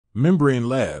Membrane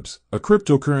Labs, a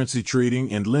cryptocurrency trading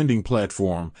and lending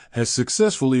platform, has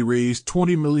successfully raised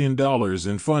 $20 million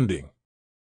in funding.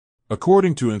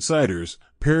 According to insiders,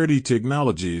 Parity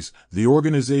Technologies, the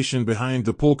organization behind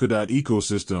the Polkadot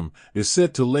ecosystem, is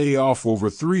set to lay off over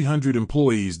 300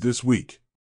 employees this week.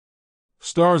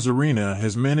 Stars Arena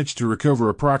has managed to recover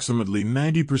approximately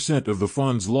 90% of the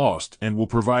funds lost and will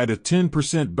provide a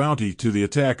 10% bounty to the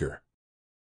attacker.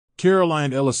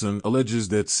 Caroline Ellison alleges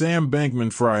that Sam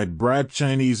Bankman-Fried bribed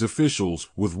Chinese officials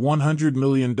with $100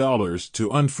 million to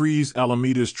unfreeze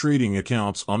Alameda's trading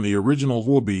accounts on the original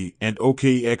Huobi and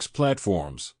OKX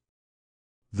platforms.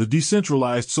 The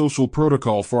decentralized social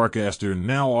protocol Farcaster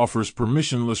now offers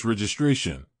permissionless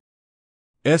registration.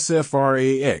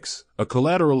 SFRAX, a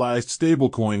collateralized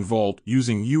stablecoin vault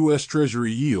using U.S.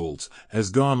 Treasury yields, has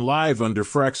gone live under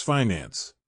Frax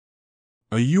Finance.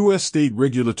 A U.S. state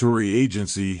regulatory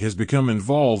agency has become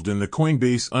involved in the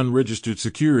Coinbase unregistered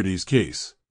securities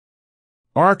case.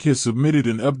 ARK has submitted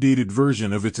an updated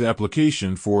version of its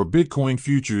application for a Bitcoin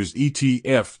futures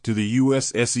ETF to the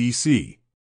U.S. SEC.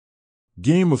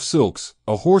 Game of Silks,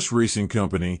 a horse racing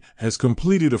company, has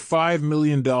completed a $5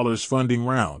 million funding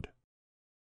round.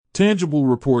 Tangible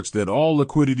reports that all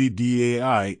liquidity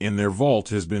DAI in their vault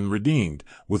has been redeemed,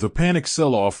 with a panic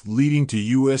sell-off leading to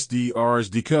USDR's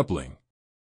decoupling.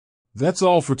 That's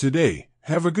all for today.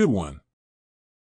 Have a good one.